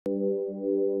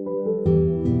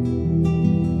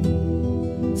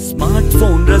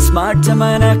Smartphone र smart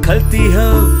जमाना खल्ती हो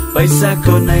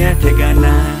पैसाको नयाँ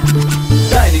ठेगाना।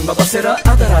 डाइनिङमा बसेर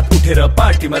आधा रात उठेर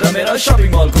पार्टीमा रमेर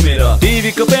शपिङ मल घुमेर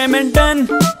टिभीको payment done,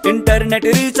 internet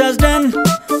recharge done,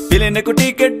 प्लेनको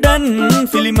ticket done,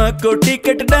 फिल्मको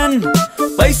टिकट डन,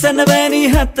 पैसा नभए नि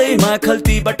हातैमा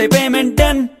खल्तीबाटै पेमेन्ट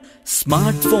डन।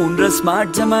 स्मार्टफोन र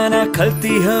स्मार्ट जमाना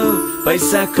खल्ती हो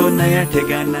पैसाको नयाँ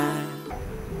ठेगाना।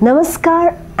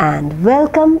 Namaskar and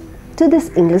welcome to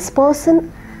this English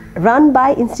portion run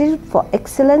by Institute for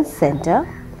Excellence Center,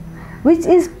 which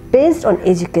is based on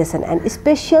education and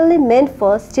especially meant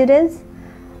for students,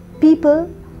 people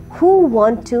who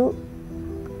want to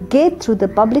get through the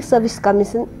Public Service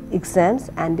Commission exams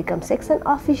and become section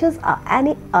officers or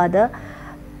any other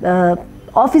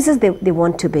officers they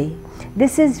want to be.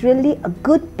 This is really a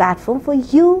good platform for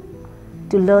you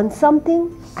to learn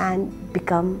something and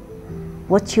become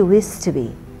what you wish to be.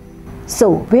 So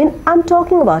when I'm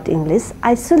talking about English,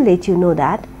 I should let you know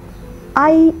that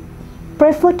I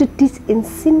prefer to teach in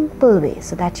simple way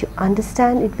so that you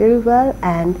understand it very well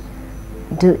and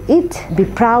do it, be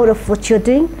proud of what you're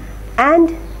doing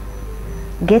and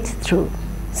get through.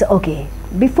 So okay,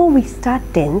 before we start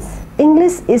tense,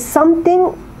 English is something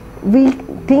we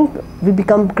think we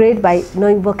become great by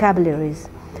knowing vocabularies.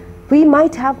 We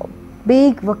might have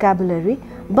big vocabulary,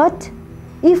 but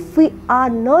if we are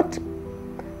not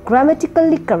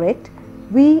grammatically correct,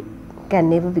 we can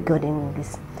never be good in English.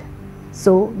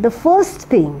 So the first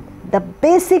thing, the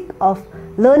basic of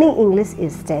learning English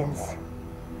is tense.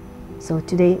 So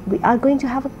today we are going to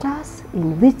have a class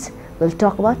in which we'll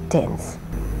talk about tense.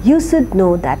 You should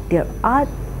know that there are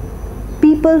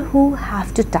people who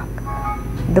have to talk.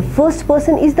 The first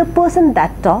person is the person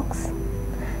that talks.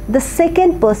 The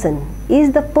second person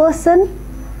is the person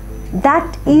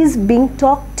that is being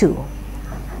talked to.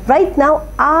 Right now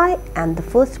I am the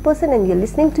first person and you're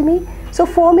listening to me. So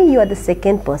for me you are the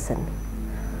second person.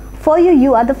 For you,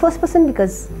 you are the first person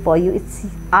because for you it's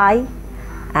I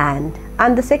and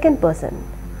I'm the second person.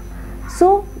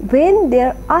 So when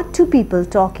there are two people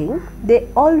talking, there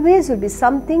always will be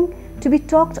something to be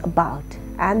talked about,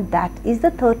 and that is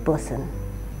the third person.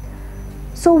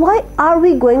 So why are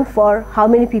we going for how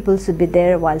many people should be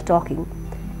there while talking?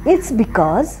 It's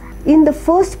because in the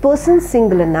first person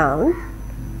singular noun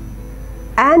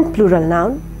and plural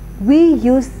noun, we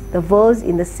use the verbs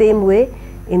in the same way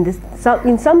in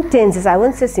some tenses. I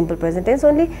won't say simple present tense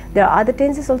only. There are other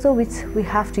tenses also which we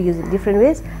have to use in different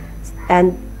ways.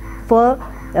 And for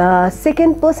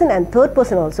second person and third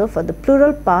person also, for the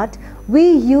plural part,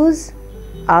 we use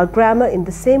our grammar in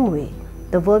the same way.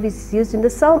 The verb is used in the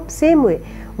same way.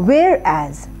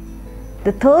 Whereas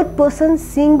the third person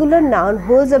singular noun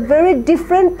holds a very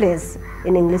different place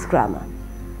in English grammar.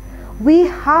 We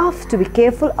have to be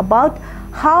careful about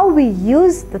how we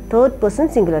use the third person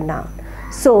singular noun.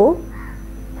 So,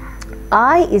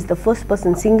 I is the first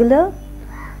person singular,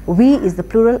 we is the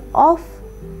plural of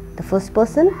the first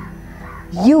person,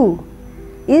 you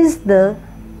is the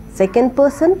second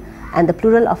person, and the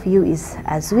plural of you is,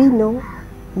 as we know,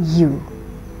 you.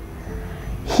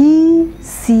 He,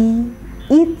 she,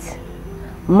 it,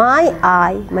 my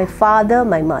I, my father,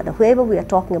 my mother, whoever we are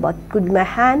talking about, it could be my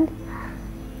hand,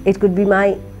 it could be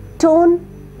my tone.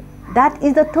 That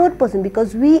is the third person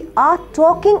because we are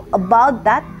talking about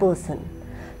that person.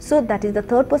 So that is the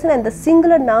third person, and the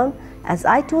singular noun, as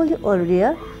I told you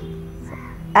earlier,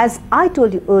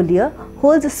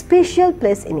 holds a special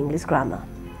place in English grammar.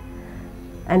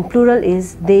 And plural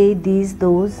is they, these,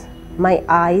 those, my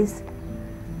eyes.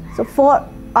 So for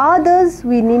others,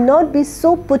 we need not be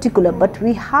so particular, but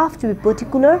we have to be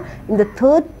particular in the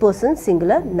third person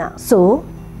singular noun. So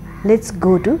let's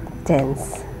go to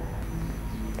tense.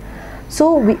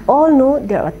 So we all know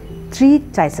there are three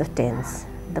types of tense: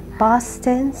 the past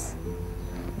tense,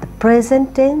 the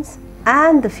present tense,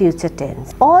 and the future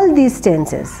tense. All these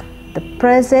tenses, the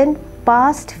present,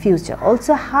 past, future,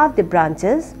 also have the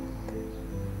branches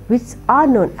which are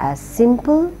known as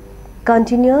simple,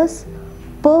 continuous,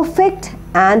 perfect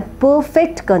and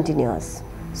perfect continuous.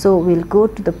 So we'll go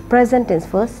to the present tense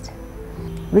first,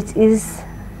 which is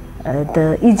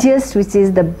the easiest, which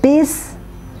is the base.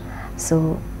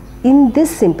 So in this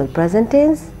simple present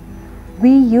tense, we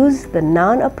use the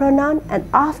noun or pronoun, and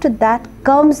after that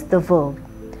comes the verb.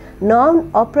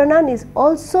 Noun or pronoun is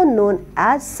also known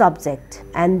as subject,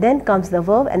 and then comes the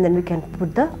verb, and then we can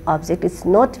put the object. It's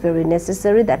not very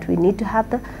necessary that we need to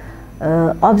have the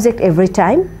object every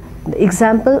time. The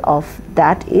example of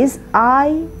that is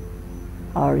I,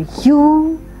 or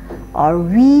you, or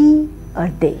we, or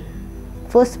they.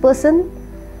 First person,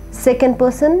 second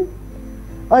person,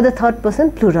 or the third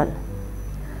person plural.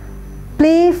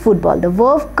 play football. The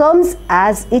verb comes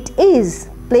as it is,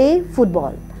 play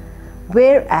football.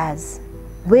 Whereas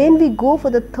when we go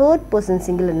for the third person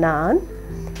singular noun,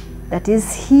 that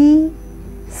is he,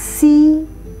 she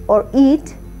or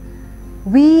it,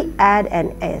 we add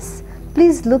an S.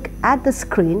 Please look at the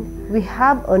screen. We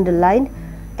have underlined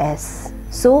S.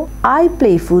 So I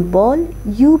play football,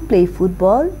 you play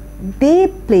football, they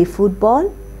play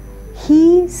football,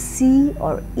 he, she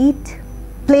or it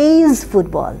plays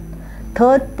football.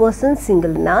 Third person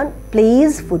singular noun,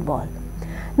 plays football.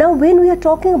 Now when we are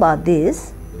talking about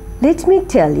this, let me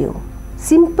tell you,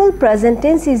 simple present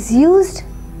tense is used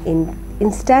in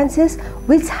instances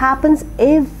which happens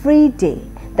every day.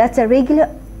 That's a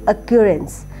regular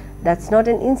occurrence. That's not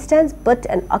an instance but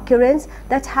an occurrence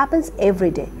that happens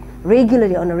every day,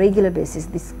 regularly, on a regular basis.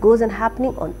 This goes on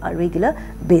happening on a regular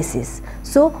basis.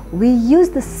 So we use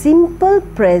the simple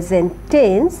present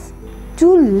tense to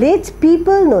let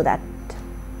people know that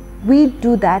we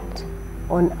do that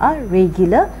on a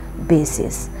regular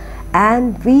basis,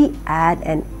 and we add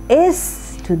an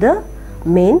S to the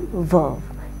main verb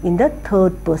in the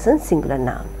third person singular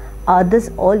noun.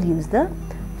 Others all use the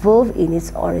verb in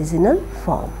its original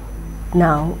form.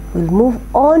 Now we'll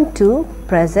move on to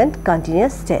present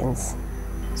continuous tense.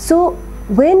 So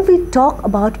when we talk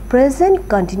about present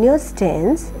continuous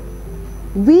tense,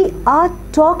 we are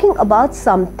talking about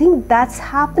something that's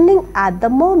happening at the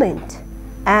moment,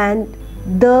 and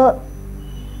the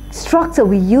structure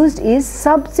we used is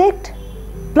subject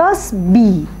plus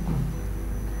be.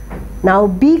 Now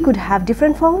be could have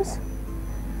different forms,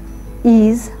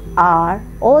 is, are,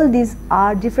 all these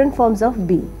are different forms of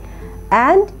be,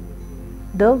 and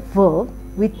the verb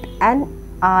with an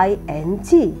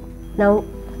ing. Now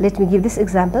let me give this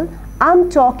example.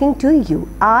 I'm talking to you,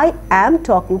 I am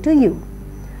talking to you.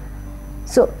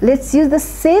 So let's use the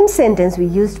same sentence we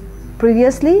used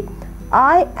previously.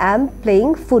 I am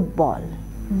playing football.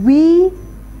 We,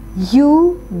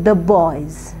 you, the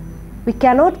boys. We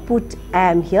cannot put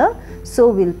am here, so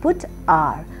we'll put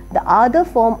are, the other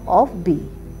form of be.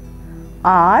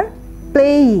 Are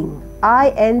playing,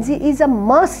 ing is a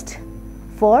must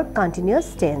for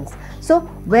continuous tense. So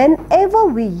whenever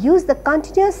we use the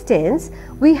continuous tense,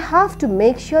 we have to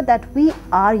make sure that we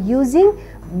are using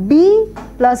be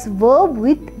plus verb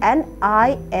with an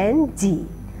ing.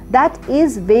 That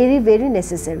is very, very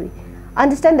necessary.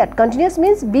 Understand that continuous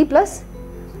means be plus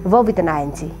verb with an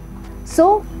ing.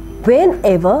 So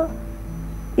whenever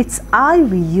it's I,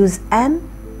 we use am.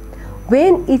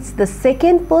 When it's the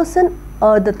second person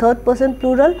or the third person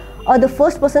plural or the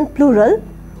first person plural,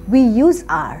 we use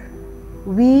are.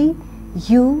 We,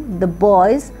 you, the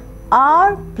boys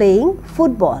are playing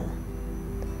football.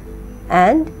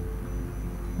 And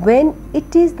when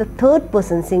it is the third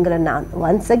person singular noun,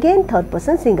 once again third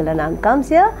person singular noun comes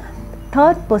here.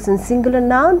 Third person singular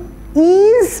noun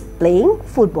is playing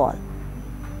football.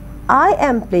 I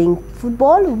am playing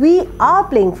football, we are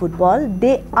playing football,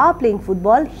 they are playing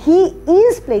football, he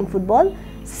is playing football,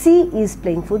 she is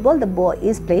playing football, the boy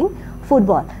is playing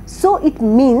football. So it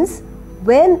means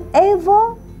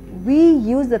whenever we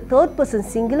use the third person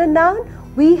singular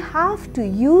noun, we have to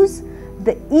use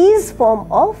the is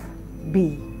form of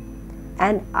be,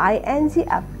 and ing,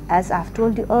 as I've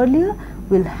told you earlier,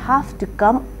 will have to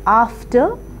come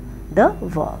after the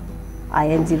verb.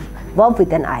 Ing, verb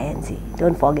with an ing,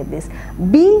 don't forget this.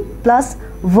 Be plus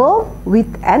verb with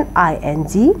an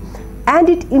ing, and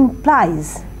it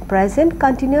implies, present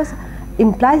continuous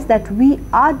implies that we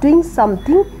are doing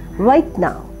something right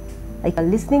now. Like you are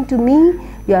listening to me,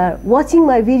 you are watching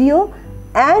my video,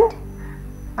 and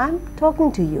I'm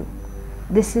talking to you.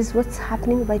 This is what's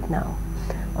happening right now.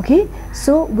 Okay,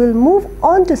 so we'll move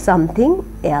on to something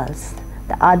else,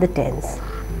 the other tense.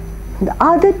 The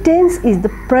other tense is the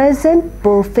present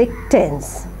perfect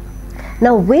tense.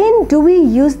 Now when do we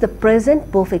use the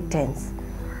present perfect tense?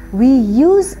 We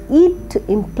use it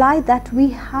to imply that we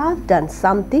have done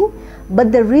something,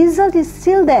 but the result is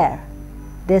still there.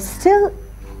 There still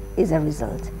is a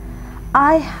result.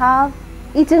 I have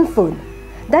eaten food.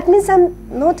 That means I'm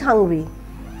not hungry.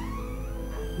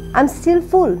 I'm still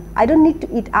full. I don't need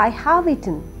to eat. I have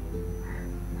eaten.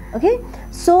 Okay?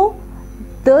 So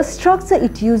the structure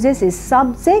it uses is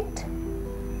subject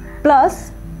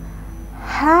plus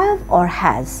have or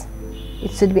has.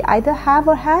 It should be either have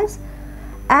or has,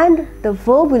 and the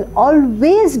verb will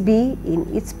always be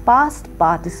in its past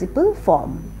participle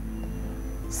form.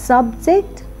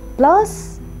 Subject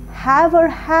plus have or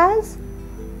has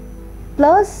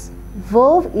plus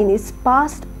verb in its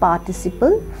past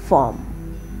participle form.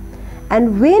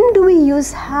 And when do we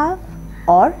use have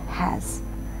or has?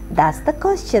 That's the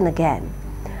question again.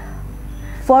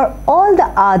 For all the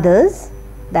others,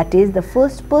 that is the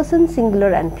first person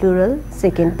singular and plural,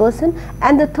 second person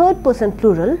and the third person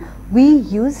plural, we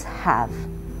use have.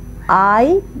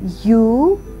 I,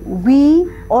 you, we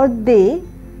or they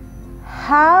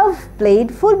have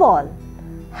played football,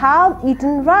 have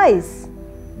eaten rice.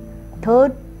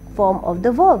 Third form of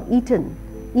the verb, eaten.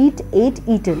 Eat, ate,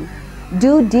 eaten.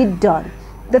 Do, did, done.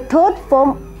 The third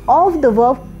form of the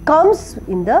verb comes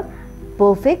in the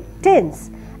perfect tense,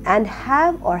 and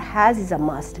have or has is a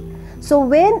must. So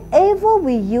whenever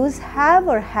we use have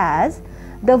or has,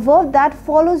 the verb that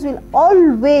follows will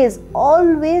always,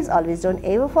 don't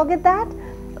ever forget that,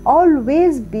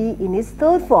 always be in its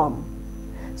third form.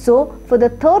 So for the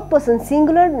third person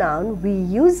singular noun, we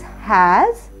use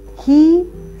has. He,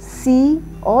 she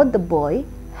or the boy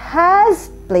has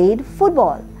played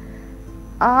football.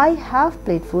 I have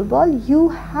played football, you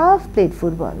have played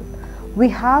football. We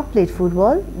have played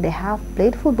football, they have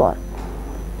played football.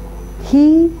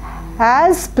 He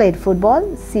has played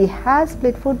football, she has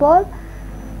played football,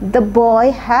 the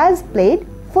boy has played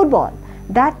football.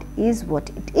 That is what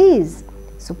it is.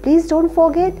 So please don't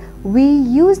forget, we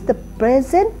use the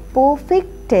present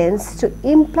perfect tense to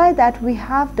imply that we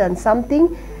have done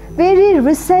something very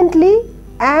recently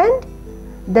and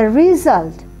the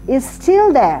result is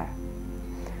still there.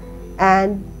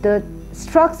 And the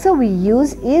structure we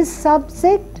use is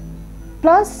subject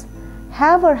plus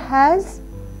have or has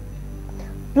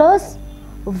plus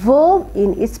verb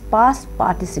in its past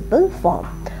participle form.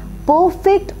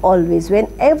 Perfect always,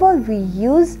 whenever we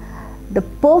use the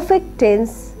perfect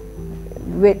tense,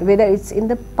 whether it's in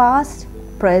the past,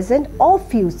 present or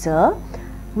future,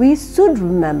 we should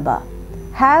remember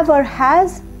have or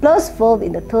has plus verb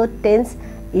in the third tense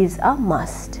is a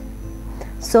must.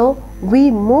 So we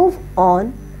move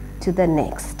on to the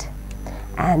next,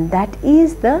 and that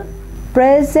is the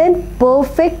present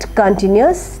perfect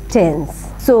continuous tense.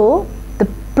 So the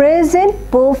present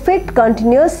perfect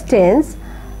continuous tense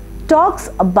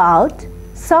talks about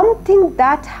something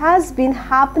that has been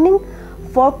happening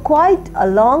for quite a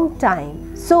long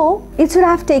time. So it should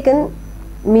have taken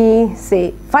me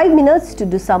say 5 minutes to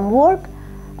do some work,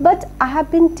 but I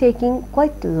have been taking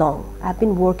quite long. I have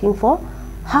been working for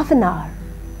half an hour.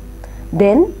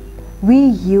 Then we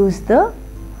use the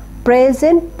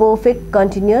present perfect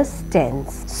continuous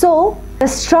tense. So the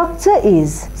structure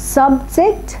is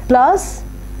subject plus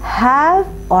have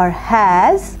or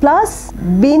has plus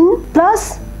been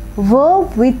plus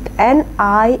verb with an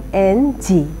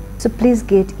ing. So please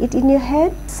get it in your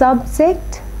head.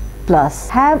 Subject plus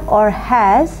have or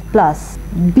has plus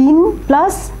been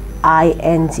plus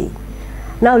ing.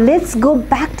 Now let's go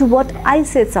back to what I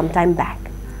said some time back.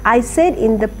 I said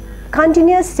in the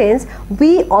continuous tense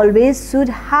we always should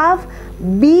have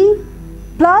be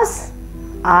plus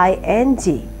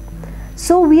ing.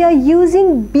 So we are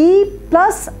using be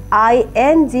plus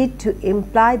ing to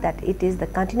imply that it is the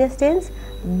continuous tense.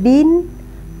 Been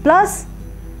plus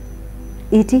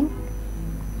eating.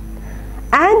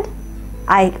 And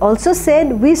I also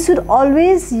said we should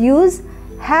always use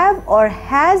have or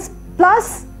has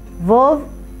plus verb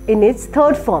in its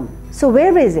third form. So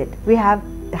where is it?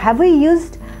 Have we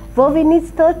used verb in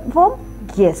its third form?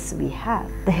 Yes, we have.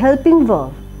 The helping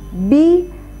verb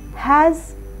be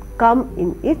has come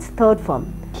in its third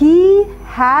form. He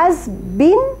has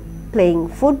been playing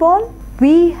football.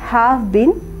 We have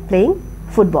been playing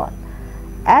football.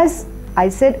 As I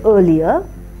said earlier,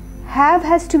 have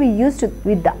has to be used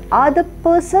with the other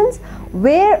persons,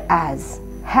 whereas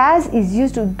has is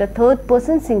used with the third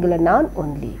person singular noun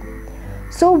only.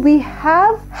 So we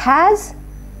have has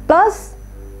plus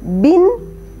been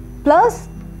plus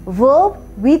verb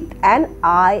with an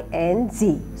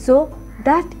ing. So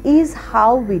that is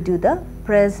how we do the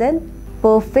present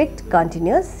perfect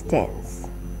continuous tense.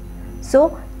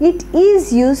 So it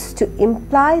is used to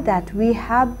imply that we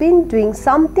have been doing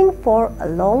something for a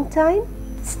long time,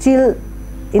 still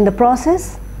in the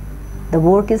process, the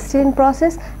work is still in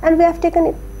process, and we have taken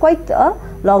it quite a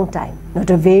long time.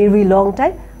 Not a very long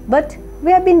time, but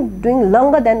we have been doing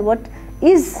longer than what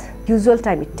is usual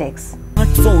time it takes.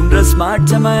 Smartphone raw smart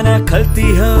जमाना खल्ती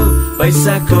हो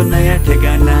पैसाको नयाँ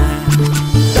ठेगाना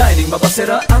डाइनिङमा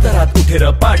बसेर आधा रात उठेर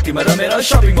पार्टीमा रमेर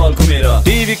शपिङ मल घुमेर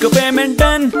टिभीको payment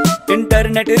done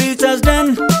internet recharge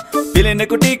done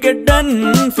प्लेनको ticket done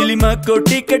फिल्मको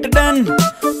टिकट डन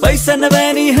पैसा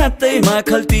नभए नि हातैमा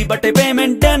खल्तीबाटै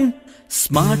पेमेन्ट डन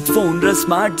स्मार्टफोन र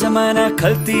स्मार्ट जमाना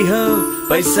खल्ती हो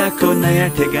पैसाको नयाँ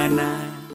ठेगाना